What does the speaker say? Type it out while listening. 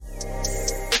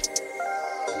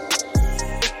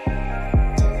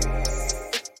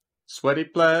Sweaty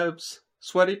plebs,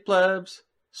 sweaty plebs,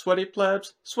 sweaty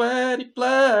plebs, sweaty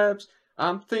plebs.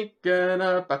 I'm thinking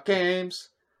about games.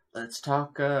 Let's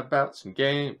talk about some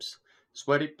games.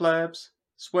 Sweaty plebs,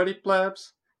 sweaty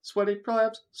plebs, sweaty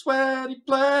plebs, sweaty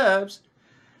plebs.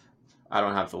 I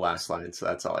don't have the last line, so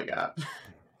that's all I got.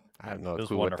 I have no It was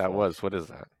clue what that wonderful. was. What is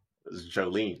that? This is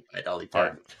Jolene by Dolly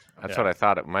Parton. That's Yeah. what I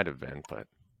thought it might have been, but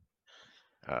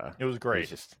It was it great. was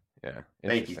just Thank Thank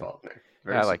you, interesting. Faulkner.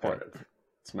 Very Yeah, I like that. supportive.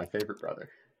 It's my favorite brother.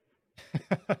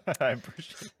 I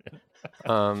appreciate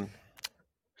it.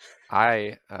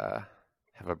 I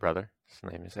have a brother. His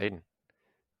name is Aiden.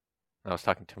 I was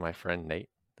talking to my friend Nate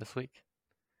this week,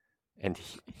 and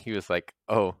he was like,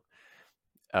 "Oh,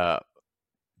 do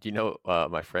you know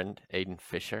my friend Aiden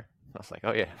Fisher?" I was like,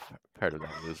 "Oh yeah, I've heard of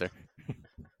that loser."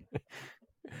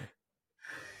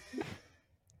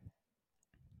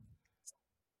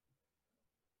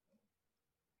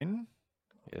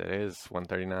 It is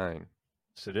 139.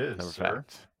 Yes, it is, Number sir.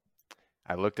 fact.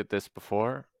 I looked at this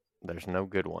before. There's no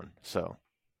good one. So,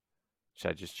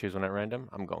 should I just choose one at random?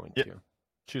 I'm going Yep. to.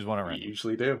 Choose one at You random.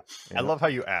 usually do. I love how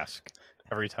you ask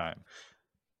every time.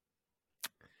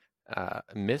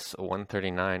 Miss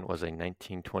 139 was a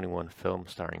 1921 film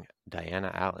starring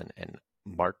Diana Allen and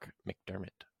Mark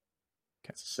McDermott.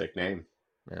 It's a sick name.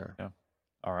 Yeah.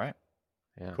 All right.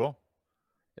 Yeah. Cool.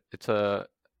 It's a.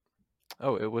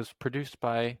 Oh, it was produced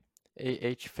by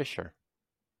A.H. Fisher.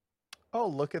 Oh,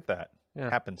 look at that. Yeah.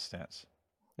 Happenstance.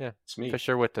 Yeah. It's me.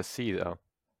 Fisher with the C, though.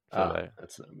 So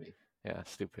That's not me. yeah,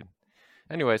 stupid.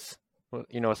 Anyways, well,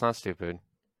 it's not stupid.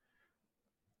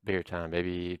 Beer time,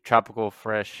 baby. Tropical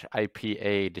Fresh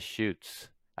IPA Deschutes.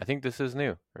 I think this is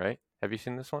new, right? Have you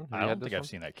seen this one? Have I you don't had think this I've one?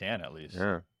 seen that can, at least.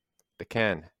 Yeah. The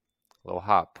can. A little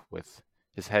hop with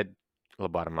his head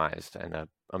lobotomized and an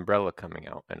umbrella coming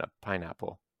out and a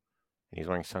pineapple. And he's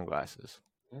wearing sunglasses.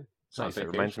 It's on Nice. It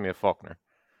vacation. reminds me of Faulkner.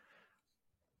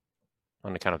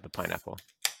 On account of the pineapple.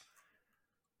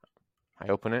 I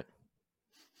open it.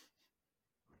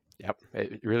 Yep.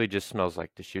 It really just smells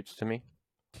like Deschutes to me.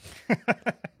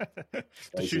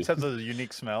 The shoots has a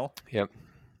unique smell. Yep.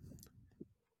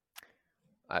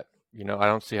 I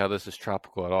don't see how this is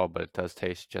tropical at all, but it does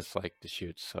taste just like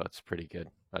Deschutes, so it's pretty good.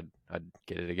 I'd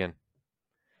get it again.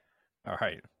 All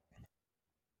right.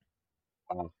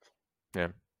 Yeah.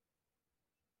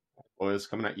 Boys,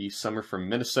 coming at you summer from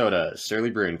Minnesota, Surly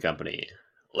Brewing Company.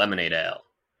 Lemonade Ale.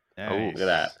 Nice. Look at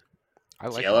that. I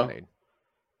like yellow? lemonade.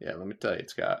 Yeah, let me tell you,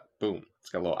 it's got a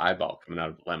little eyeball coming out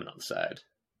of the lemon on the side.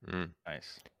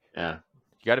 Nice. Yeah.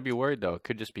 You got to be worried, though. It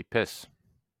could just be piss.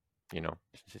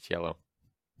 It's yellow.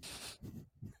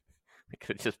 It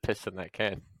could just piss in that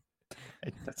can. I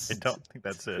don't think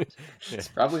that's it. It's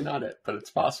probably not it, but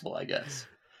it's possible, I guess.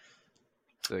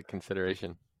 It's a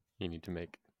consideration you need to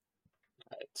make.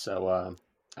 Right, so,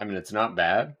 it's not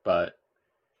bad, but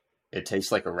it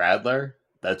tastes like a Radler.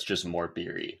 That's just more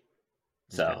beery.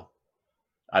 So, Okay.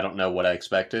 I don't know what I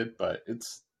expected, but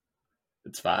it's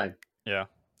fine. Yeah.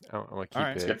 I'm gonna keep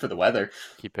Alright. It's it good for the weather.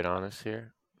 keep it honest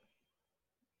here.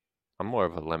 I'm more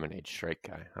of a lemonade straight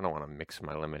guy. I don't want to mix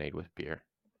my lemonade with beer.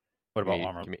 What about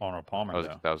Give me- Arnold Palmer,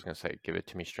 though? I was gonna say, give it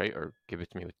to me straight or give it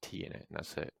to me with tea in it, and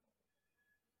that's it.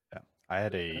 Yeah. I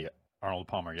had a Arnold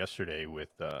Palmer yesterday with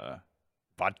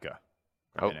vodka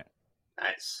Oh, in it.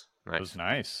 Nice. It was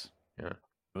nice. Yeah.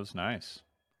 It was nice.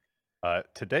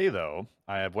 Today, though,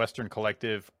 I have Western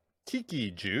Collective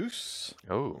Tiki Juice,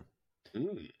 Oh,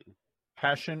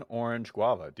 Passion Orange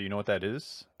Guava. Do you know what that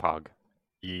is? Pog.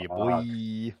 Yeah, Pog.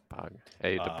 boy. Pog.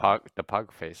 Hey, the Um,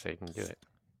 Pog face, they can do it.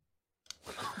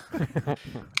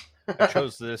 I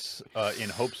chose this in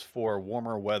hopes for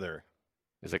warmer weather.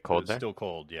 Is it cold It's there? still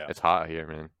cold, yeah. It's hot here,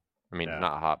 man. I mean, Yeah.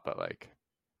 not hot, but like,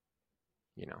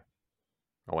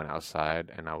 I went outside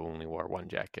and I only wore one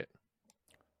jacket.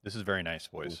 This is very nice,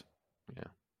 boys. Yeah.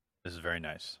 This is very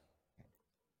nice.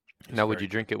 It's Now, would very you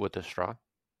drink it with a straw?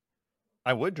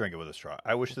 I would drink it with a straw.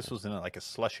 I wish this was in like a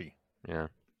slushy. Yeah.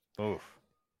 Oof.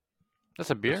 That's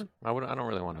a beer? I don't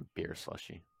really want a beer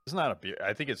slushy. It's not a beer.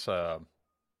 I think it's a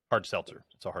hard seltzer.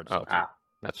 It's a hard Oh, seltzer.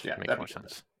 That's Yeah, makes that'd more be good.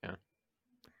 sense. Yeah.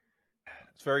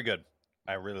 It's very good.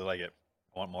 I really like it.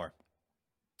 I want more.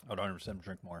 I would 100%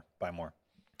 drink more. Buy more.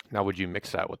 Now, would you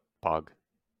mix that with Pog,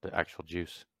 the actual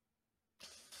juice?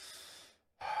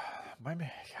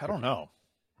 I don't know.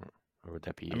 Or would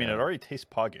that be? I mean, it already tastes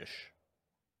poggish.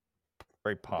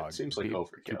 Very It pog. seems like too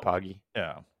overkill. poggy.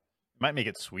 Yeah. It might make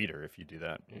it sweeter if you do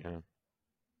that. Yeah.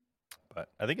 But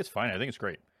I think it's fine. I think it's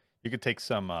great. You could take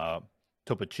some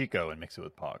Topo Chico and mix it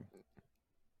with pog.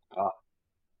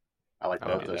 I like I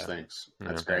both like those that. things.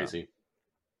 That's Yeah. crazy.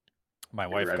 My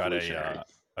Very wife got revolutionary.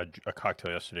 a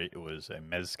cocktail yesterday. It was a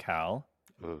mezcal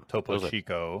Ooh, Topo those are,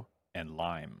 Chico, and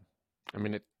lime. I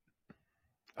mean,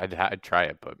 I'd try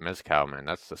it, but mezcal, man,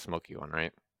 that's the smoky one,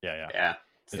 right? Yeah. Yeah,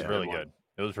 It's the really one. good.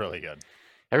 It was really good.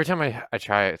 Every time I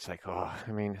try it, it's like, oh,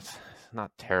 I mean, it's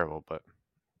not terrible, but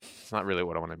it's not really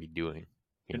what I want to be doing.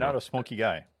 You're not a smoky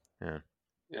guy. Yeah.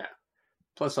 Yeah.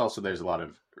 Plus, also, there's a lot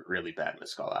of really bad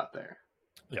mezcal out there.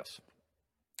 Yes.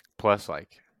 Plus,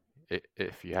 like,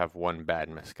 if you have one bad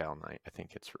mezcal night, I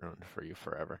think it's ruined for you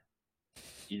forever.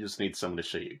 You just need someone to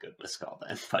show you a good mezcal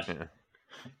then. But Yeah.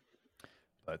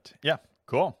 But yeah,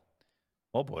 cool.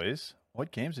 Well, boys,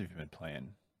 what games have you been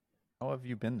playing? How have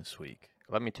you been this week?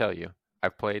 Let me tell you,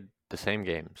 I've played the same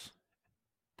games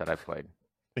that I played.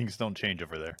 Things don't change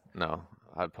over there. No,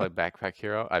 I played Backpack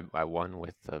Hero. I won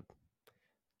with the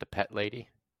pet lady.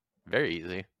 Very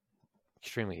easy.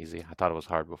 Extremely easy. I thought it was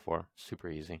hard before. Super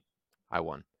easy. I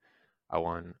won. I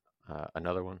won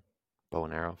another one. Bow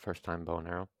and arrow. First time bow and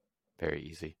arrow. Very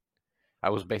easy. I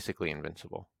was basically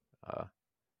invincible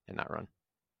in that run.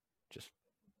 Just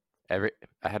I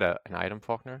had an item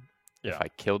Faulkner. Yeah. If I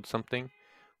killed something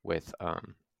with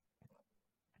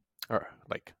or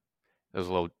like it was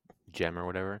a little gem or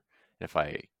whatever, and if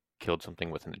I killed something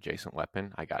with an adjacent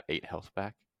weapon, I got 8 health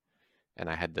back. And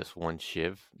I had this one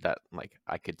shiv that like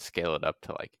I could scale it up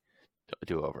to like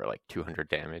do over like 200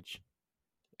 damage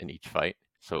in each fight.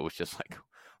 So it was just like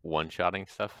one-shotting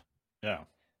stuff. Yeah.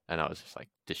 And I was just like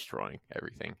destroying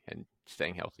everything and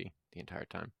staying healthy the entire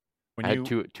time. When I you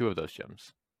had two of those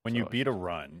gems. when so you I was beat a just-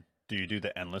 run, do you do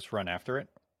the endless run after it?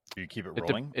 Do you keep it It, de-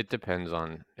 rolling? it depends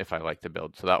on if I like the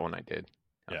build. So that one I did.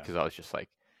 Yeah. Because I was just like,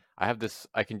 I have this,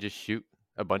 I can just shoot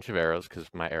a bunch of arrows because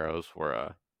my arrows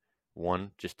were,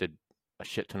 one just did a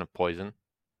shit ton of poison.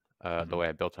 The way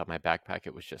I built up my backpack,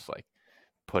 it was just like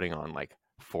putting on like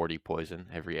 40 poison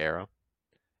every arrow.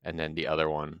 And then the other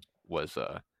one was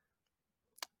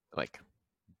like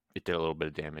it did a little bit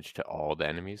of damage to all the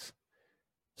enemies.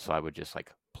 So I would just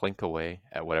like plink away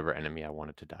at whatever enemy I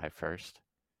wanted to die first.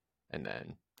 And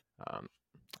then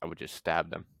I would just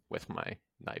stab them with my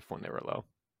knife when they were low.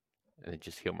 And then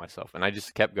just heal myself. And I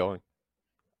just kept going.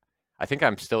 I think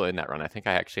I'm still in that run. I think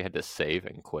I actually had to save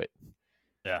and quit.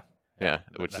 Yeah. Yeah,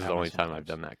 which that is the only happens time I've sometimes.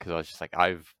 done that because I was just like,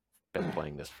 I've been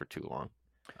playing this for too long.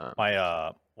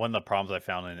 My one of the problems I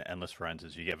found in endless runs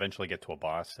is you eventually get to a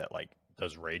boss that like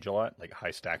does rage a lot, like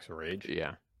high stacks of rage.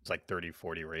 Yeah, It's like 30,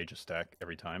 40 rage a stack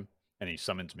every time. And he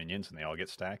summons minions and they all get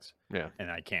stacks. yeah.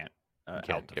 And I can't You can't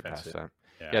get out-defense past it. that.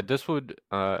 Yeah. Yeah, this would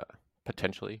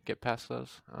potentially get past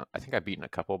those. I think I've beaten a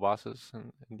couple bosses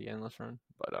in the endless run,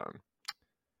 but I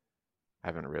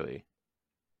haven't really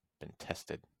been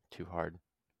tested too hard.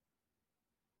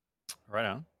 Right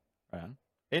on. Right on.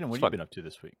 Aiden, what have you fun. been up to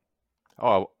this week?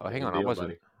 Oh, hang Good on, I deal, wasn't.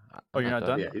 buddy. Oh, you're not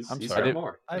done? Yeah, he's I'm he's sorry. got did-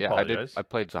 more. I Yeah, apologize. I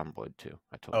played Zomboid too.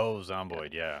 I told. Oh,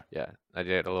 Zomboid, yeah. Yeah, I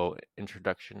did a little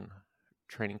introduction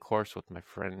training course with my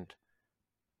friend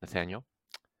Nathaniel.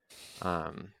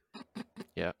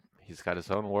 Yeah, he's got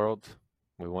his own world.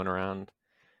 We went around,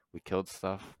 we killed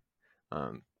stuff.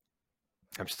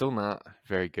 I'm still not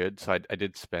very good, so I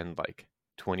did spend like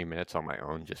 20 minutes on my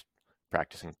own just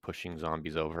practicing pushing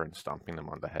zombies over and stomping them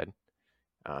on the head.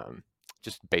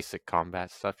 Just basic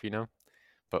combat stuff, you know?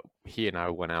 But he and I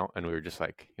went out and we were just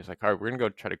like, he was like, all right, we're gonna go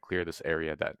try to clear this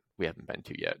area that we haven't been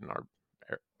to yet in our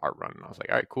run. And I was like,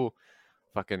 all right, cool.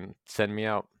 Fucking send me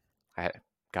out. I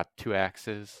got 2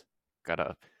 axes, got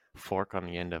a fork on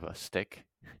the end of a stick,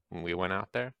 and we went out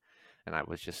there. And I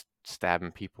was just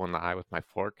stabbing people in the eye with my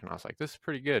fork, and I was like, this is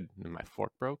pretty good. And then my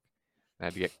fork broke, and I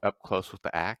had to get up close with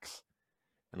the axe.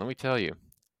 And let me tell you,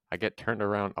 I get turned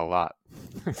around a lot.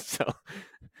 So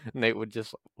Nate would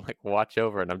just like watch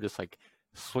over, and I'm just like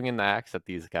swinging the axe at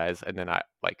these guys, and then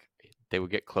they would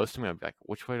get close to me. I'd be like,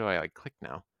 which way do I like click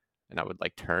now? And I would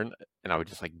like turn, and I would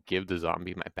just like give the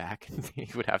zombie my back, and he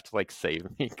would have to like save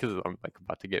me because I'm like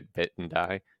about to get bit and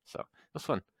die. So it was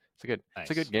fun. It's a Nice.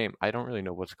 good game. I don't really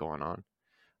know what's going on.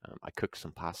 I cooked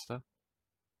some pasta.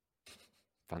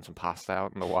 Found some pasta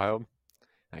out in the wild.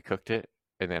 I cooked it,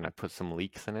 and then I put some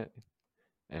leeks in it,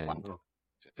 and Wow.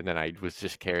 and then I was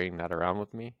just carrying that around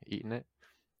with me, eating it.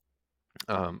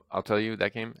 I'll tell you,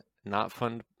 that game not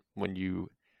fun when you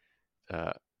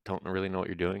don't really know what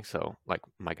you're doing. So like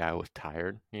my guy was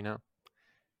tired, you know,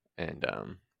 and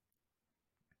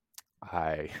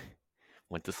I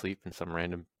went to sleep in some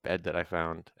random bed that I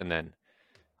found, and then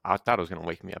I thought it was gonna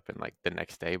wake me up in like the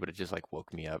next day, but it just like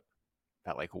woke me up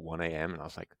at like 1 a.m. and I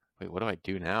was like, wait, what do I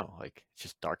do now? Like it's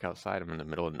just dark outside. I'm in the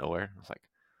middle of nowhere. I was like,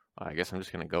 well, I guess I'm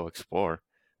just gonna go explore.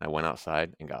 And I went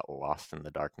outside and got lost in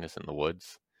the darkness in the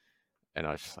woods. And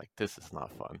I was just like, this is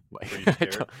not fun. Like Were you I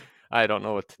scared? don't, I don't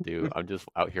know what to do. I'm just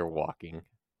out here walking.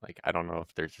 Like I don't know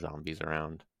if there's zombies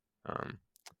around.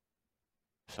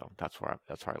 So that's where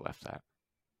I left that.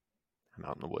 I'm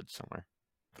out in the woods somewhere.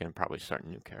 Gonna probably start a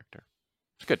new character.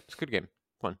 It's good. It's a good game.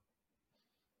 Fun.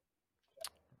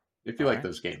 If you All like right.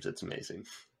 those games, it's amazing.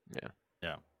 Yeah.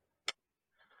 Yeah.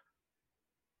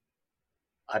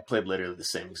 I played literally the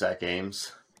same exact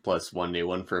games, plus one new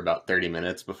one for about 30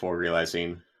 minutes before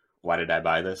realizing, why did I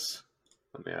buy this?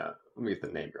 Let me get the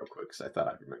name real quick, because I thought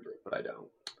I'd remember it, but I don't.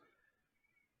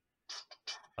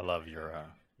 I love your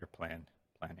planning.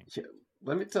 Yeah,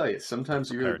 let me tell you,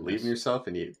 sometimes you really believe in Preparedness. yourself,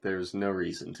 and there's no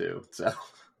reason to. So,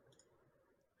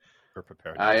 For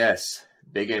preparedness. yes,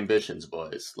 big ambitions,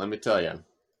 boys. Let me tell you,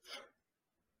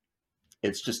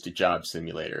 it's just a job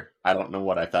simulator. I don't know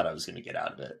what I thought I was going to get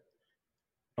out of it.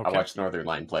 Okay. I watched Northern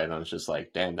Line play, and I was just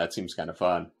like, damn, that seems kind of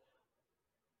fun.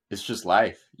 It's just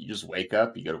life. You just wake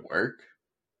up, you go to work,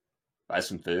 buy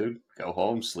some food, go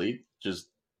home, sleep, just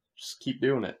keep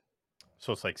doing it.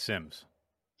 So it's like Sims.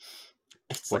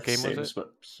 It's What like game was Sims, it?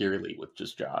 but purely with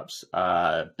just jobs.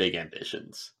 Big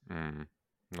ambitions. Northern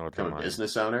Become a Line.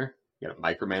 business owner. You gotta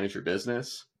micromanage your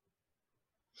business.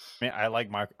 I mean, I like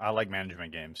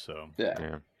management games, so Yeah.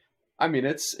 Yeah. I mean,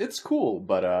 it's cool,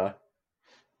 but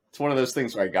it's one of those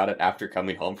things where I got it after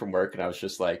coming home from work, and I was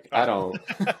just like, I don't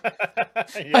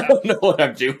yeah. know what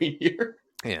I'm doing here.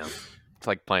 Yeah. It's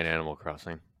like playing Animal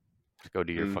Crossing. Just go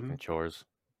do your Mhm. fucking chores.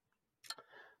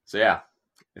 So yeah,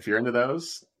 if you're into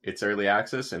those, it's early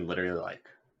access, and literally like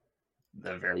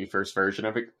the very first version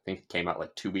of it, I think it came out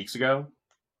like 2 weeks ago.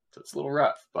 So it's a little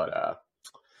rough, but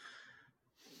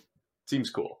seems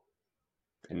cool.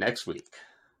 And next week,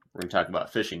 we're gonna talk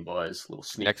about fishing, boys. A little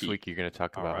sneak Next peek. week you're gonna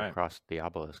talk All about right. Across the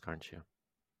Obelisk, aren't you?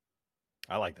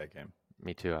 I like that game.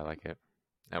 Me too. I like it.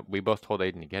 We both told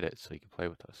Aiden to get it so he could play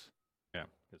with us. Yeah,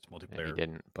 it's And he multiplayer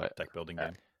didn't, but deck building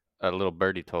game. a little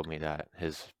birdie told me that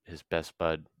his best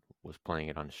bud was playing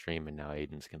it on stream, and now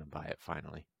Aiden's gonna buy it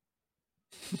finally.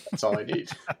 That's all I need.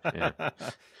 Yeah.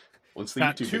 Once the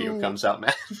Not YouTube video too- comes out,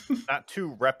 man. Not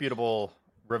two reputable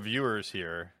reviewers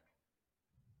here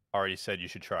already said you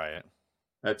should try it.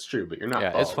 That's true, but you're not.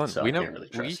 Yeah, it's bald, fun. So we I know can't really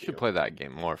we trust should you. play that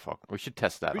game more. We should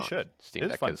test that We on should. Steam It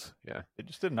is Deck. fun. 'Cause, yeah, They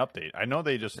just did an update. I know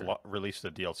they just Yeah. released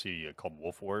a DLC called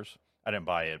Wolf Wars. I didn't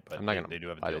buy it, but I'm not they gonna do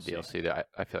have a buy the DLC. DLC. That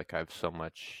I feel like I have so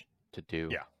much to do.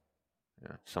 Yeah.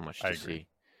 So much I to agree. see,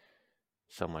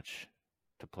 so much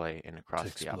to play in Across the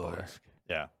explore. Obelisk.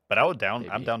 Yeah, but I'm down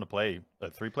Maybe. to play. A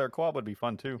 3-player co-op would be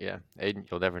fun too. Yeah,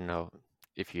 Aiden, you'll never know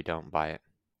if you don't buy it.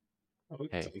 Oh, we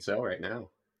Hey. can sell right now.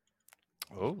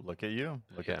 Oh, look at you!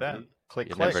 Look Yeah. at that! Click,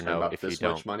 You click. never Spend know about if you this much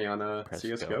don't money on press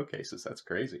CS:GO go. cases. That's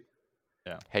crazy.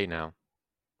 Hey, now,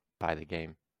 buy the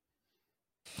game.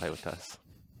 Play with us.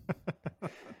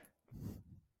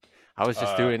 I was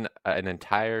just doing an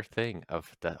entire thing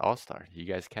of the All Star. You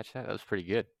guys catch that? That was pretty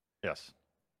good. Yes,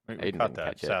 we Aiden caught didn't that.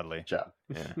 catch it. Sadly, Good job.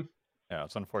 Yeah, yeah,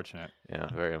 it's unfortunate. yeah,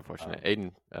 very unfortunate.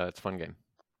 Aiden, it's a fun game.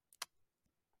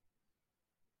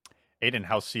 Aiden,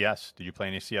 how's CS? Did you play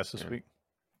any CS this Yeah. week?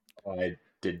 I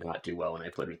did not do well when I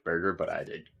played with Burger, but I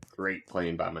did great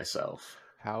playing by myself.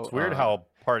 How It's weird how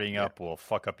partying yeah. up will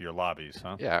fuck up your lobbies,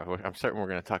 huh? Yeah, I'm certain we're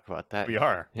going to talk about that. We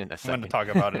are. in a I'm second. going to talk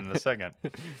about it in a second.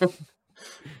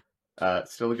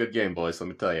 Still a good game, boys. Let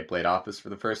me tell you. I played Office for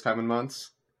the first time in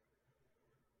months.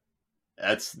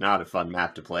 That's not a fun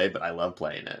map to play, but I love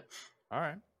playing it. All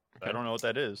right. I Okay. don't know what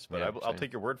that is, but Yeah, I'll same.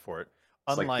 take your word for it.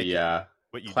 It's Unlike like the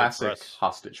what you did classic for us.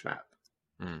 hostage map.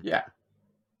 Mm. Yeah.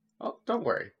 Oh, don't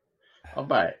worry. I'll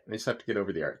buy it. I just have to get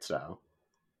over the art style.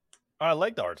 I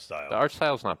like the art style. The art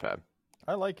style's not bad.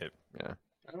 I like it. Yeah.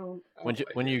 I don't When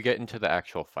like you it. get into the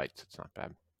actual fights, it's not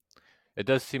bad. It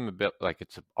does seem a bit like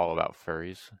it's all about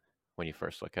furries when you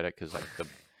first look at it, because like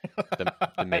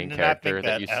the main I did not think character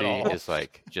that you at see all. is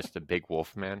like just a big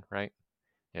wolf man, right?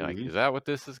 You're like, Mhm. is that what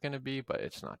this is going to be? But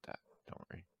it's not that. Don't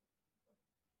worry.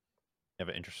 You have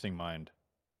an interesting mind.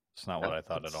 It's not what I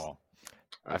thought at all.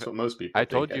 That's what most people I think,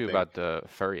 told you think. about the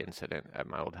furry incident at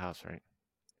my old house, right?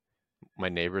 My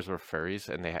neighbors were furries,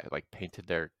 and they had like painted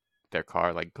their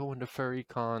car like going to Furry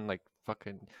Con, like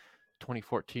fucking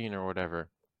 2014 or whatever,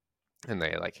 and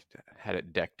they like had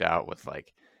it decked out with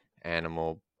like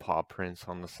animal paw prints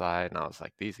on the side, and I was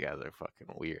like, these guys are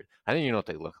fucking weird. I didn't even know what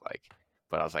they look like,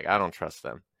 but I was like, I don't trust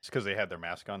them. It's because they had their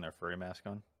mask on, their furry mask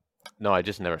on. No, I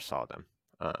just never saw them.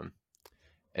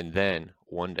 And then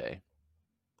one day,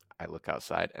 I look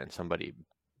outside and somebody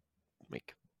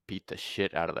like beat the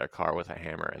shit out of their car with a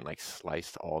hammer and like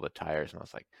sliced all the tires, and I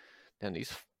was like, "Damn,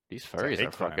 these furries hate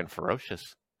are fucking crime.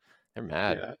 ferocious. They're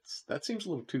mad." Yeah, that seems a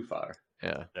little too far.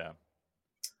 Yeah.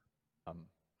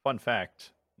 Fun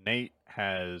fact: Nate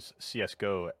has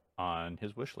CS:GO on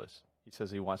his wish list. He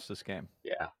says he wants this game.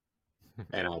 Yeah.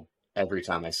 And every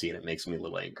time I see it, it makes me a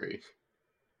little angry.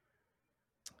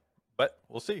 But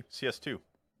we'll see. CS2.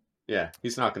 Yeah,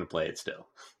 he's not going to play it still.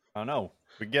 I don't know.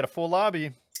 We can get a full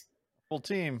lobby, full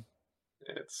team.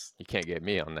 It's You can't get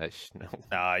me on that. No.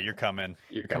 Nah, you're coming.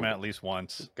 You're You're coming coming. at least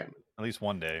once. coming. At least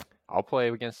one day. I'll play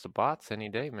against the bots any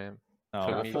day, man. No,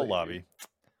 Put we'll me- full lobby.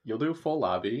 You'll do a full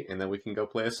lobby, and then we can go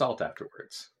play Assault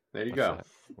afterwards. There you What's go. that?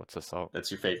 What's assault?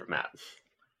 That's your favorite map.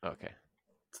 Okay.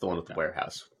 It's the one with the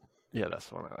warehouse. Yeah, that's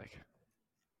the one I like.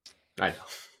 I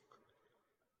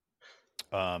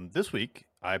know. This week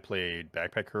I played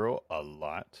Backpack Hero a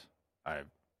lot.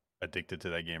 I'm addicted to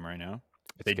that game right now.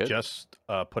 It's They good. just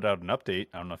put out an update.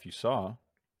 I don't know if you saw.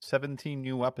 17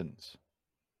 new weapons.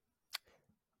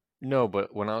 No,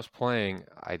 but when I was playing,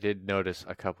 I did notice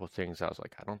a couple things. I was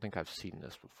like, I don't think I've seen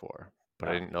this before, but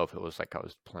I Yeah. didn't know if it was like I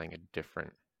was playing a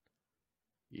different,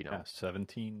 you know. Yeah,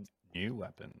 17 new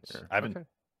weapons. Yeah, I haven't okay.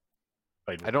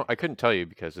 played. I couldn't tell you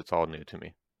because it's all new to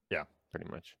me. Yeah. Pretty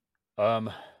much.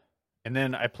 And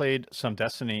then I played some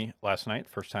Destiny last night,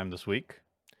 first time this week,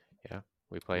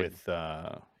 We played.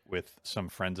 with some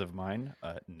friends of mine,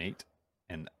 Nate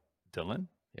and Dylan.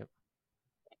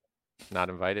 Not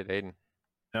invited, Aiden.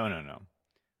 No.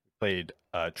 Played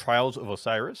Trials of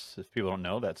Osiris. If people don't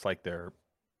know, that's like their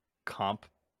comp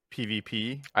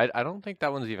PvP. I don't think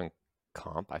that one's even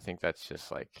comp. I think that's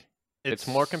just like, It's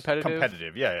more competitive,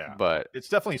 Competitive, yeah. but It's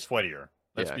definitely sweatier.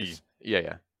 Let's yeah, be.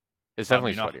 yeah. It's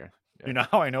definitely you know- sweatier. Yeah. You know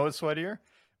how I know it's sweatier?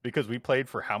 Because we played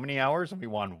for how many hours and we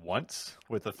won once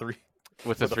with a 3.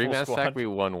 With the with a full 3-man squad. stack, we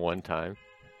won one time.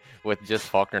 With just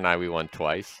Faulkner and I, we won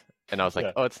twice. And I was like,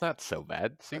 Yeah. oh, it's not so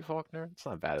bad. See, Faulkner, it's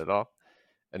not bad at all.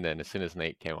 And then as soon as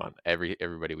Nate came on,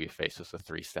 everybody we faced was a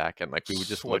 3-stack, and like we would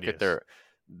just look at Sweatiest.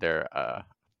 their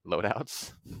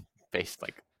loadouts based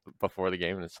like before the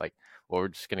game, and it's like, well, we're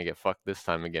just gonna get fucked this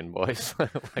time again, boys.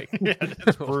 Like, Yeah,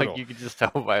 that's brutal. like you could just tell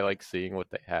by like seeing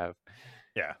what they have.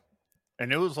 Yeah.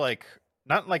 And it was like,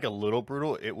 not like a little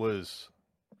brutal, it was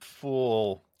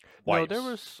full wipes.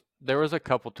 No, there was a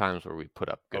couple times where we put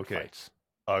up good Okay. fights.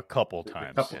 A couple A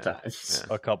times. couple Yeah. times.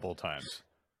 Yeah. A couple times.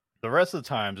 The rest of the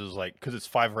times is like, because it's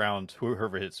 5 rounds,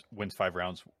 whoever wins 5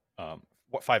 rounds,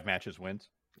 5 matches wins.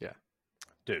 Yeah.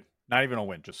 Dude, not even a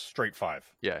win, just straight 5.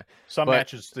 Yeah, Some But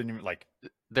matches didn't even, like,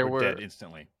 there were were dead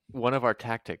instantly. one of our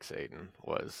tactics, Aiden,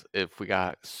 was if we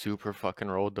got super fucking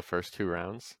rolled the first 2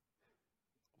 rounds,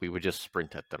 we would just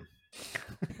sprint at them.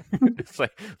 It's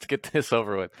like, let's get this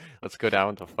over with. Let's go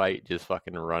down to fight, just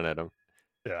fucking run at them.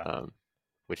 Yeah.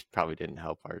 Which probably didn't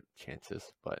help our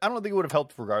chances, but I don't think it would have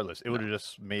helped regardless. It No. would have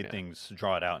just made Yeah. things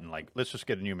draw it out and, like, let's just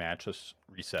get a new match. Let's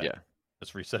reset. Yeah.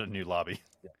 Let's reset a new lobby.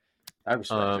 I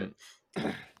respect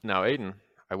it. now, Aiden,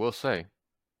 I will say,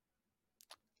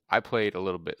 I played a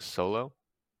little bit solo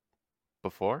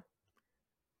before.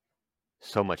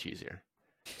 So much easier.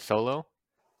 Solo,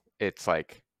 it's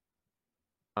like,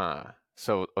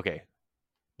 okay,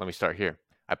 let me start here.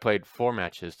 I played 4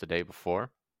 matches the day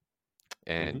before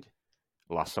and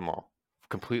lost them all.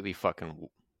 Completely fucking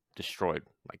destroyed.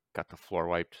 Like, got the floor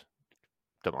wiped,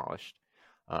 demolished.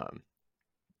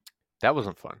 That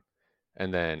wasn't fun.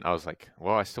 And then I was like,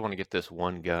 well, I still want to get this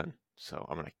one gun, so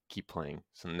I'm going to keep playing.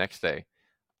 So the next day,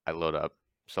 I load up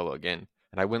solo again,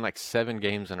 and I win like 7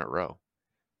 games in a row.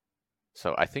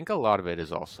 So I think a lot of it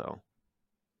is also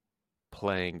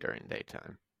playing during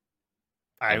daytime.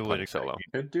 I and would playing agree. solo.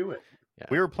 Could do it.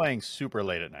 We were playing super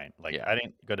late at night. Like, Yeah. I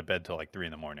didn't go to bed till like 3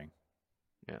 in the morning.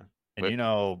 Yeah. And But- you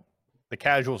know, the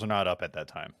casuals are not up at that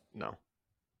time. No.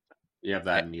 You have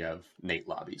that, and you have Nate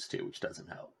lobbies too, which doesn't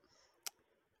help.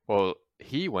 Well,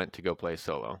 he went to go play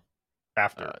solo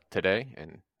After. today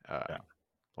and Yeah.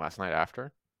 last night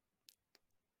after.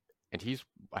 And he's,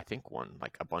 I think, won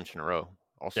like a bunch in a row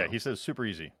also. yeah, he says super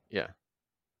easy. Yeah.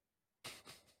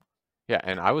 Yeah,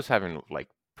 and I was having like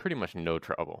pretty much no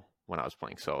trouble when I was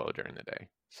playing solo during the day.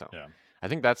 So Yeah. I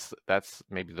think that's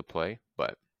maybe the play,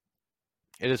 but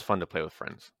it is fun to play with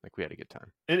friends. Like, we had a good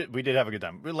time. We did have a good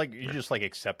time. But, like, you Yeah. just like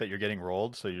accept that you're getting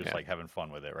rolled, so you're just Yeah. like having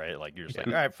fun with it, right? Like, you're just Yeah.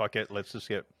 like, all right, fuck it, let's just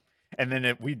get. And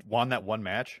then we won that one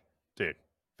match, dude.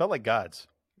 Felt like gods.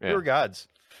 We Yeah. were gods.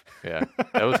 Yeah,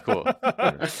 that was cool.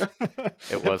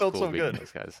 It was felt cool so beating good.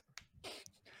 those guys.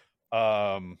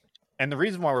 And the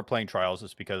reason why we're playing trials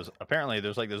is because apparently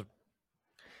there's like this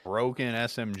broken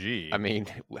SMG. I mean,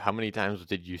 how many times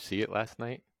did you see it last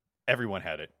night? Everyone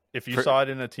had it. If you For- saw it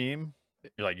in a team,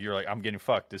 you're like, I'm getting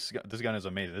fucked. This gun is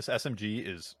amazing. This SMG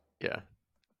is Yeah,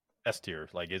 S tier.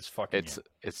 Like, it's fucking.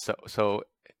 it's so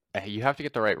you have to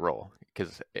get the right roll,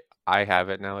 because I have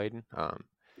it now, Aiden.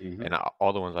 Mhm. And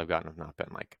all the ones I've gotten have not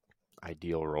been like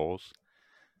ideal rolls.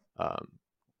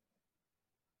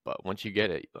 But But once you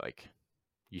get it, like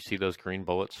you see those green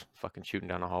bullets fucking shooting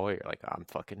down the hallway, you're like, I'm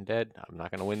fucking dead. I'm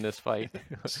not gonna win this fight.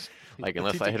 Like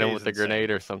unless I hit him TTK with is a insane.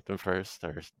 grenade or something first,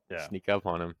 or Yeah. sneak up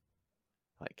on him.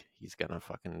 Like he's gonna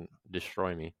fucking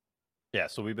destroy me. Yeah,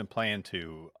 so we've been playing to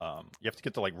you have to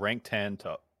get to like rank 10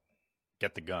 to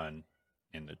get the gun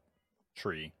in the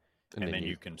tree, and then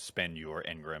you can spend your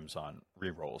engrams on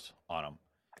rerolls on them.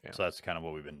 Yeah. So that's kind of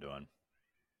what we've been doing.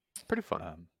 Pretty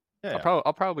fun. Yeah,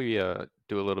 I'll probably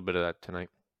do a little bit of that tonight.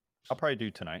 I'll probably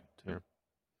do tonight too. Yeah.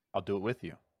 I'll do it with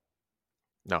you.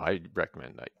 No, I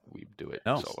recommend that we do it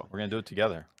No, solo. we're gonna do it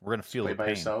together. We're gonna feel Play the by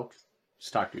pain. yourself.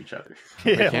 Just talk to each other.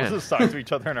 Yeah, can. we'll just talk to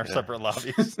each other in our Yeah. separate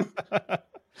lobbies.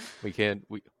 We can.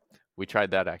 We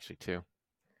tried that actually too.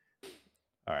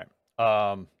 All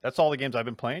right. That's all the games I've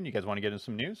been playing. You guys want to get into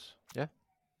some news? Yeah.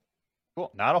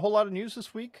 Cool. Not a whole lot of news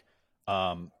this week.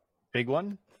 Big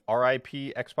one.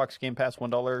 RIP Xbox Game Pass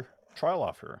 $1 trial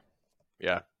offer.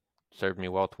 Yeah, served me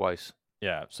well twice.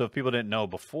 Yeah. So if people didn't know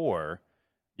before,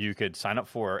 you could sign up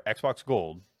for Xbox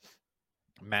Gold,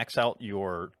 max out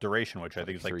your duration, which I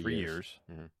think is like 3 years,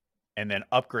 Mhm. and then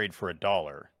upgrade for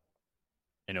 $1,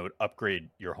 and it would upgrade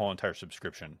your whole entire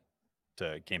subscription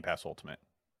to Game Pass Ultimate.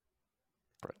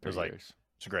 For It was 3 like- years.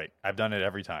 It's great. I've done it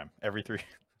every time, every 3,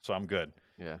 so I'm good.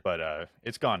 Yeah. But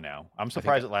it's gone now. I'm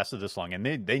surprised it lasted this long, and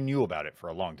they knew about it for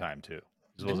a long time too.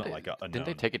 This wasn't like a Didn't they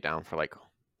unknown. take it down for like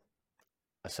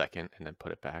a second and then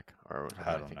put it back, or was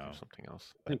I don't thinking know. of something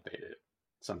else? I think they did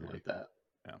something like that.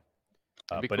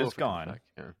 It'd be but cool it's if it comes gone, back,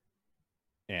 Yeah.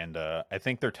 and I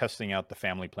think they're testing out the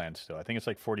family plan still. I think it's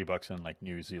like $40 in like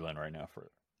New Zealand right now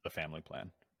for the family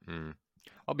plan. Mm.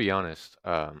 I'll be honest.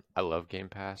 I love Game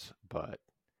Pass, but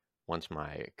once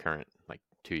my current like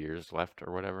 2 years left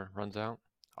or whatever runs out,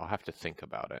 I'll have to think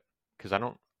about it because I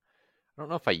don't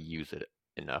know if I use it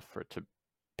enough for it to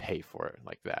pay for it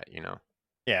like that. You know.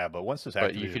 Yeah, but once this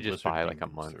But you Activision could just Blizzard buy, thing like, a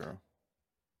comes month. through-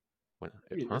 When,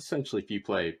 I mean, huh? essentially, if you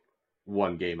play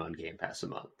one game on Game Pass a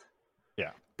month,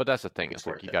 But that's the thing. It's It's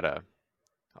like worth you it. gotta.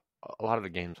 A lot of the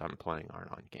games I'm playing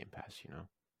aren't on Game Pass. You know.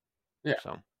 Yeah.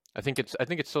 So I think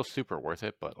it's still super worth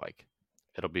it, but like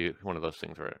it'll be one of those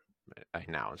things where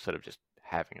now instead of just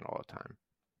having it all the time,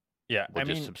 Yeah, we'll I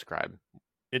just mean, subscribe.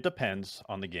 it depends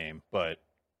on the game, but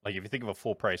like if you think of a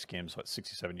full price game, it's what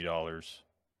 $60, $70.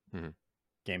 Mhm.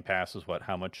 Game Pass is what?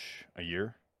 How much a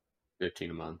year? 15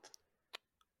 a month.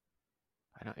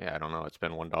 I don't know. It's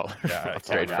been $1 Yeah, for it's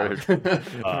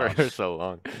upgrade all for so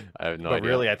long. I have no but idea.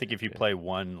 really, I think if you Yeah. play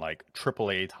one like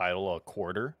AAA title a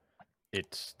quarter,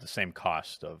 it's the same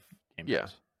cost of Game Yeah.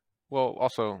 Pass. Well,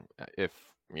 also if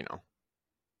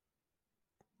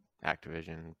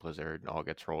Activision, Blizzard all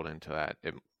gets rolled into that,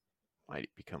 it might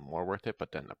become more worth it.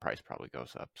 But then the price probably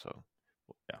goes up. So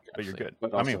Yeah, but you're see. good.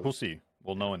 But I mean, also- we'll see.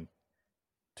 We'll know in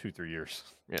 2-3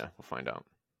 years. yeah, we'll find out.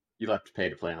 You'll have to pay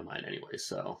to play online anyway,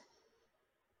 so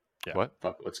Yeah. What?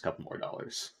 fuck, what's a couple more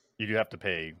dollars? You do have to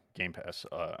pay Game Pass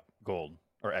Gold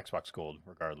or Xbox Gold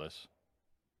regardless.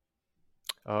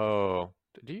 Oh,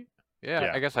 do you? Yeah,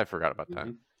 Yeah. I guess I forgot about that.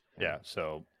 Mhm. Yeah,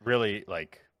 so really,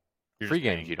 like, you're Free just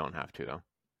games paying- you don't have to though.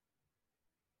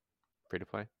 Free to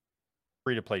play.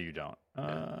 free to play. You don't.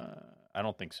 I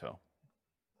don't think so.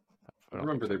 I I don't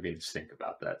remember think there being a stink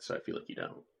about that, so I feel like you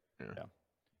don't.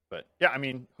 But yeah, I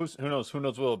mean, who knows? Who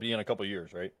knows what it'll be in a couple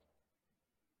years, right?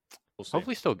 We'll see.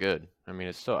 Hopefully, still good. I mean, I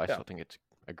Yeah. still think it's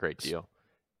a great deal.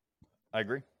 I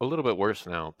agree. A little bit worse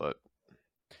now, but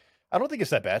I don't think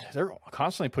it's that bad. They're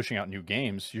constantly pushing out new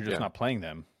games. You're just Yeah. not playing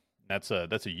them. That's a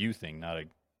you thing, not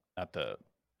the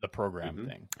program Mhm.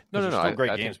 thing. 'Cause no. there's still great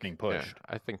I games think, being yeah, pushed.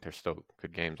 I think they're still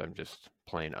good games. I'm just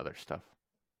playing other stuff.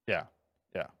 Yeah.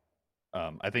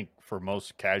 I think for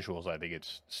most casuals, I think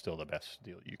it's still the best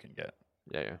deal you can get.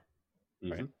 Yeah.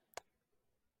 Right.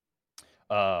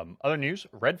 Mhm. Other news: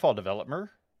 Redfall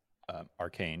developer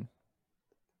Arcane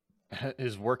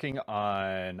is working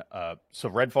on. So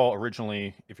Redfall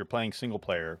originally, if you're playing single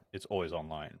player, it's always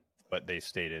online. But they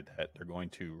stated that they're going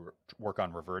to work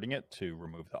on reverting it to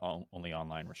remove the only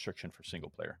online restriction for single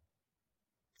player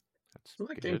That's Will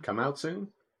that good. game come out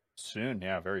soon? soon.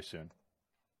 Yeah, very soon.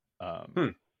 Hmm.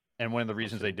 And one of the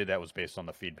reasons see. they did that was based on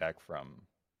the feedback from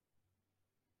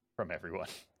everyone.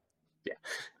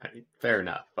 I mean, fair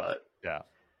enough, but Yeah.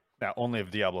 Now, only if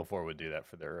Diablo 4 would do that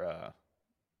for their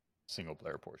single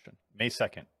player portion. May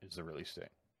 2nd is the release date.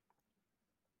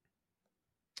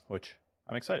 Which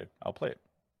I'm excited. I'll play it.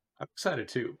 I'm excited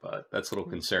too, but that's a little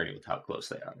Hmm. concerning with how close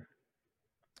they are.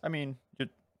 I mean,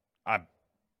 I'm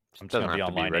just Doesn't going to be have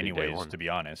to be online ready day anyways, one. to be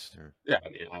honest. Yeah, I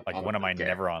mean, Like, when am I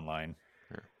never online?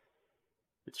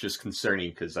 It's just concerning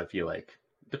because I feel like,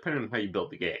 depending on how you build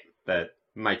the game, that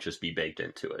might just be baked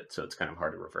into it, so it's kind of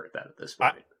hard to revert that at this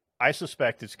point. I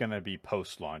suspect it's going to be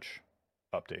post-launch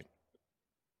update.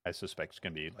 I suspect it's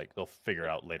going to be like they'll figure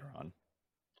out later on.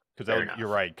 Because you're enough.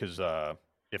 right. Because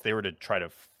if they were to try to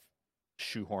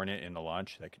shoehorn it in the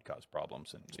launch, that could cause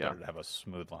problems, and it's better to have a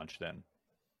smooth launch than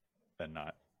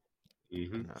not.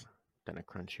 Mm-hmm. Than a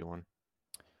crunchy one.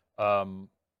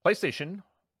 PlayStation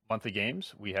monthly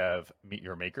games. We have Meet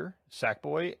Your Maker,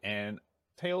 Sackboy, and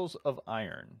Tales of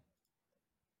Iron.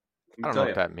 I don't know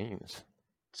what that means.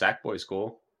 Sackboy's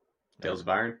cool. Tales of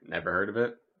Iron, never heard of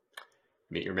it.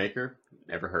 Meet Your Maker,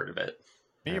 never heard of it.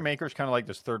 Meet Your Maker is kind of like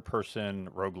this third-person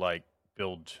roguelike,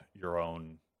 build your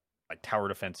own, like tower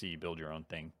defense-y, build your own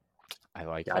thing. I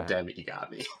like God that. damn it, you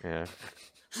got me. Yeah.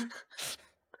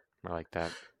 I like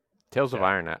that. Tales of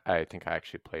Iron, I think I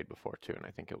actually played before too, and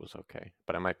I think it was okay.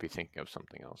 But I might be thinking of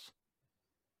something else.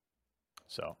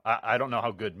 So I don't know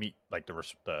how good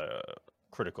the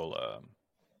critical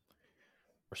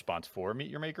response for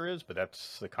Meet Your Maker is, but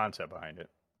that's the concept behind it.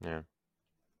 Yeah.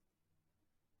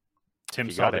 Tim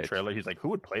saw the trailer. He's like, "Who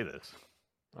would play this?"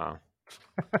 Oh.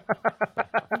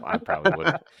 I probably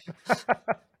would. I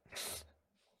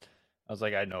was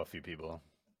like, I know a few people.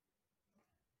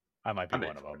 I might be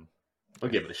one of them. I'll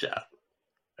give it a shot.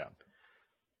 Yeah.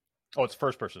 Oh, it's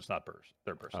first person. It's not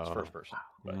third person. It's first person.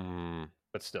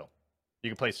 But still, you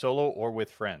can play solo or with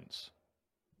friends.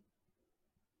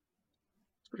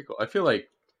 It's pretty cool. I feel like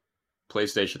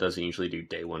PlayStation doesn't usually do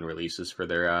day one releases for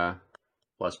their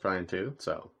Plus Prime 2,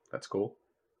 so that's cool.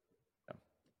 Yeah.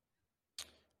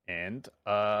 And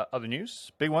other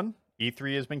news, big one.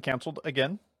 E3 has been canceled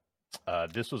again.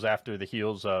 This was after the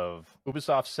heels of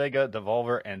Ubisoft, Sega,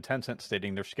 Devolver, and Tencent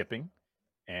stating they're skipping.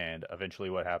 And eventually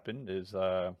what happened is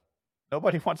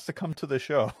nobody wants to come to the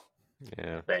show.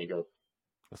 Yeah. There you go.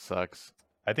 That sucks.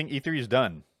 I think E3 is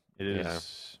done. It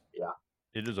is. Yeah.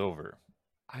 It is over.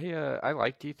 I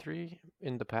liked E3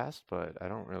 in the past, but I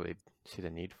don't really see the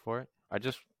need for it.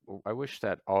 I wish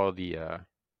that all the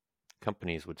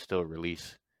companies would still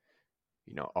release,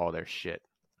 all their shit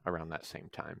around that same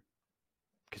time,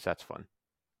 because that's fun.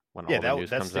 When all the news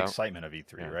that's comes the out. excitement of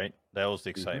E3, right? That was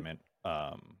the excitement.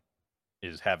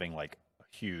 Is having like a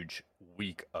huge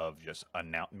week of just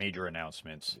major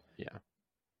announcements. Yeah.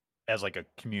 As like a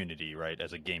community, right?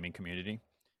 As a gaming community,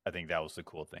 I think that was the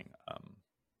cool thing.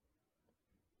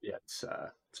 Yeah,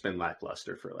 it's been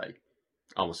lackluster for like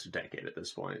almost a decade at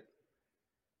this point.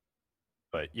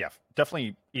 But yeah,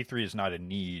 definitely E3 is not a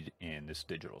need in this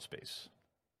digital space,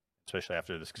 especially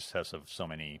after the success of so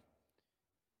many,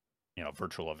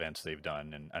 virtual events they've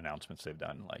done and announcements they've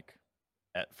done. Like,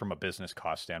 from a business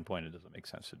cost standpoint, it doesn't make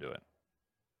sense to do it.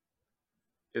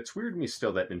 It's weird to me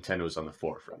still that Nintendo was on the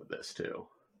forefront of this too.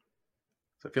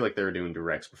 So I feel like they were doing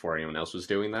directs before anyone else was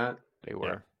doing that. They were.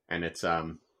 Yeah. And it's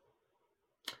not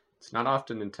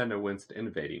often Nintendo wins to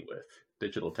innovating with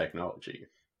digital technology.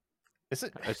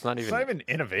 It's not even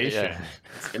innovation. Yeah.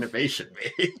 It's innovation,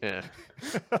 mate. Yeah.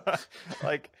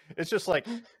 Like, it's just like,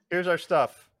 here's our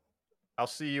stuff. I'll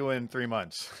see you in 3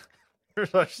 months.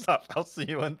 Here's our stuff. I'll see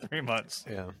you in 3 months.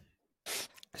 Yeah.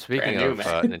 Speaking of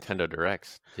Nintendo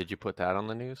Directs, did you put that on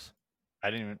the news?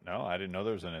 I didn't know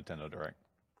there was a Nintendo Direct.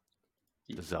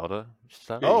 The Zelda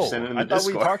stuff? Yeah, I thought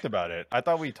we talked about it.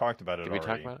 Did we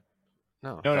talk about it?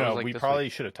 No. No. We probably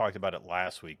should have talked about it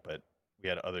last week, but we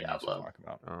had other news to talk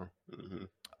about. Oh.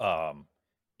 Mm-hmm.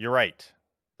 You're right.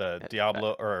 The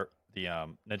Diablo or the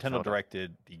Nintendo Zelda.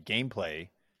 directed the gameplay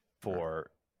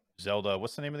for Zelda.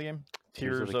 What's the name of the game?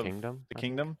 Tears of the Kingdom. The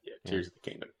Kingdom. Yeah, Tears of the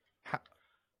Kingdom.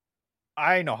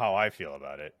 I know how I feel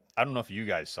about it. I don't know if you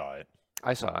guys saw it.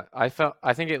 I saw it.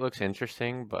 I think it looks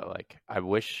interesting, but like I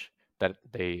wish that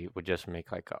they would just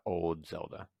make like an old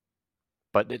Zelda.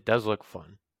 But it does look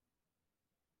fun.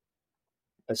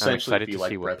 Essentially, if you like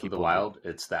see what Breath of the people Wild,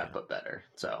 it's that but better.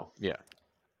 So yeah,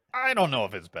 I don't know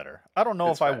if it's better. I don't know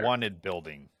It's if I better. wanted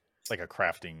building like a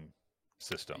crafting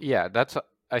system. yeah.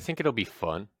 I think it'll be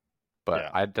fun,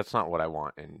 but Yeah. that's not what I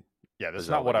want. And Yeah, that's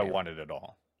the not Zelda what I game. wanted at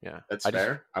all. yeah, that's I just-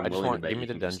 fair. I'm I just willing want to bet give me you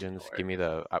the can just dungeons. ignore Give it. me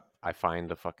the I find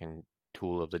the fucking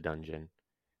tool of the dungeon.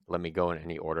 Let me go in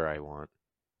any order I want.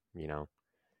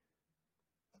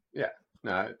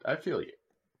 No, I feel you.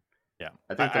 Yeah.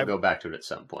 I think they'll go back to it at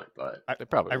some point, but They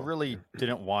probably I will. really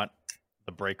didn't want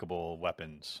the breakable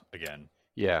weapons again.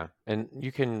 Yeah, and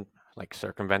you can like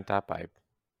circumvent that by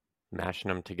mashing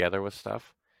them together with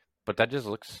stuff, but that just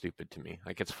looks stupid to me.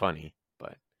 Like it's funny,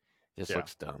 but it just Yeah.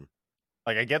 looks dumb.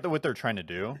 Like, I get what they're trying to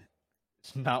do.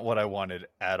 It's not what I wanted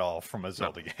at all from a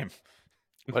Zelda game.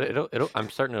 But I'm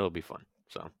certain it'll be fun.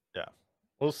 So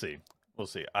We'll see.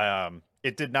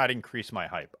 It did not increase my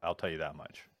hype. I'll tell you that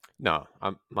much. no,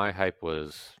 my hype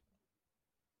was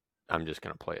I'm just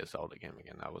gonna play a Zelda game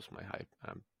again. That was my hype.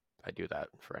 do that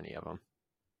for any of them.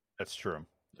 That's true.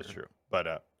 That's true.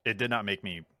 But it did not make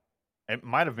me. It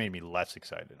might have made me less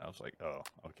excited. I was like, oh,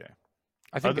 okay.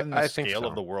 I think Other than the I think scale so.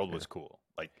 of the world Yeah. was cool,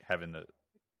 like having the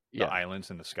Yeah. islands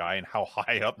in the sky and how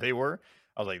high up they were.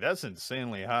 I was like, that's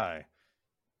insanely high.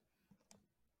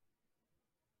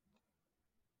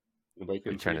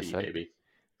 Awaken You trying to 3D, say? baby.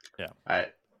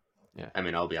 Yeah. I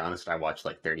mean, I'll be honest. I watched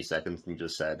like 30 seconds and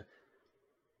just said,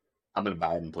 "I'm gonna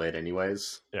buy it and play it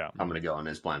anyways." Yeah. I'm gonna go in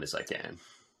as blind as I can.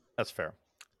 That's fair.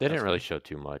 They That's didn't really show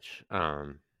too much.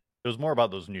 It was more about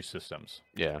those new systems.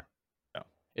 Yeah.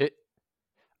 Yeah.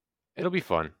 It'll be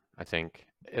fun. I think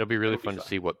it'll be really It'll be fun to fun.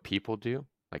 see what people do,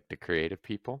 like the creative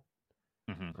people,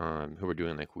 Mhm. who are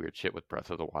doing like weird shit with Breath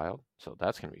of the Wild. So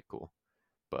that's gonna be cool.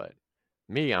 But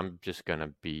me, I'm just gonna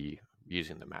be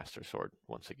using the Master Sword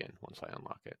once again once I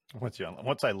unlock it.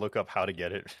 Once I look up how to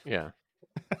get it, Yeah.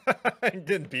 and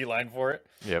get beeline for it,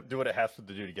 Yep. do what it has to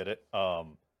do to get it.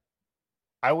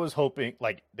 I was hoping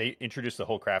like they introduced the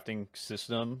whole crafting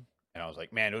system, and I was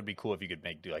like, man, it would be cool if you could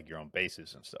do like your own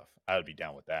bases and stuff. I would be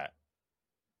down with that.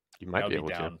 You I might would be able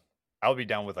down. I would be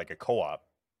down with like a co-op,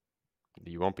 to.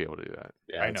 You won't be able to do that.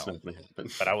 Yeah, I it's know. not gonna happen.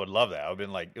 but I would love that. I would have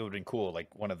been like, it would have been cool.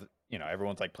 Like one of the,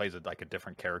 everyone's like plays like a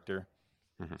different character,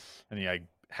 Mhm. and you like,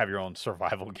 have your own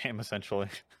survival game essentially.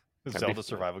 The That'd be Zelda fun.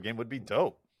 survival game would be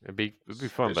dope. It'd be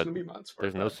fun, There's but gonna be mods for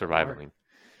there's it, no though, don't worry. survivaling.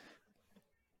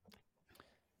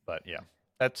 But yeah,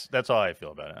 that's all I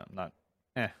feel about it. I'm not,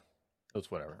 it's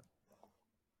whatever.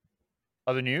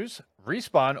 Other news: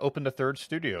 Respawn opened a third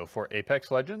studio for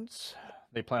Apex Legends.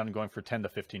 They plan on going for 10 to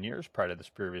 15 years prior to this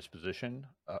previous position.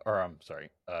 The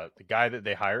guy that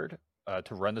they hired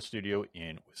to run the studio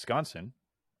in Wisconsin,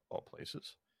 of all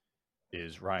places,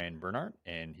 is Ryan Bernhardt,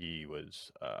 and he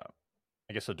was,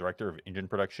 I guess, the director of engine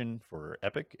production for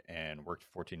Epic and worked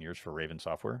 14 years for Raven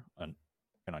Software on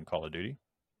Call of Duty.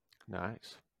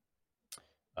 Nice.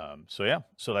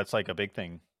 So that's like a big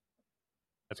thing.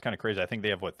 That's kind of crazy. I think they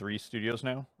have 3 studios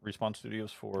now, Respawn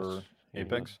Studios for Yeah,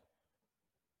 Apex.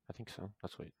 I think so.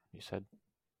 That's what you said.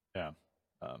 Yeah,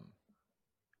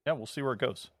 we'll see where it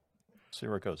goes.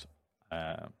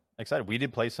 Excited. We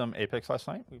did play some Apex last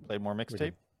night. We played more mixtape.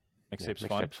 did. Mixtape's Yeah,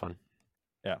 fun. mixtape's fun.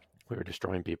 Yeah. We were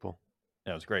destroying people.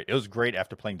 Yeah, it was great. It was great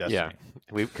after playing Destiny.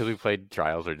 Yeah, because we played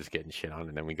Trials, we're just getting shit on,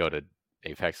 and then we go to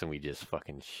Apex and we just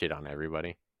fucking shit on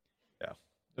everybody.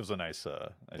 It was a nice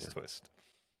twist.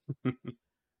 I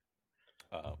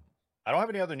don't have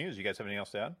any other news. You guys have anything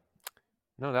else to add?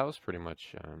 No, that was pretty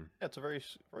much. Yeah, it's a very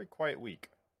quiet week.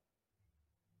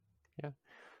 I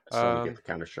still need to Um, get the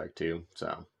Counter Strike 2,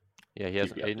 so Yeah, he keep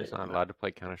hasn't. you Aiden's updated not on that. allowed to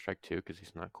play Counter Strike 2 because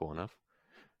he's not cool enough.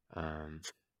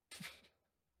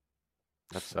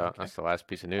 That's Okay. that's the last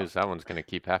piece of news. That one's gonna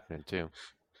keep happening too.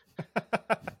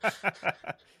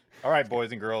 All right,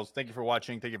 boys and girls. Thank you for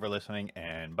watching. Thank you for listening,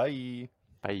 and bye.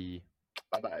 Bye.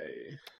 Bye bye.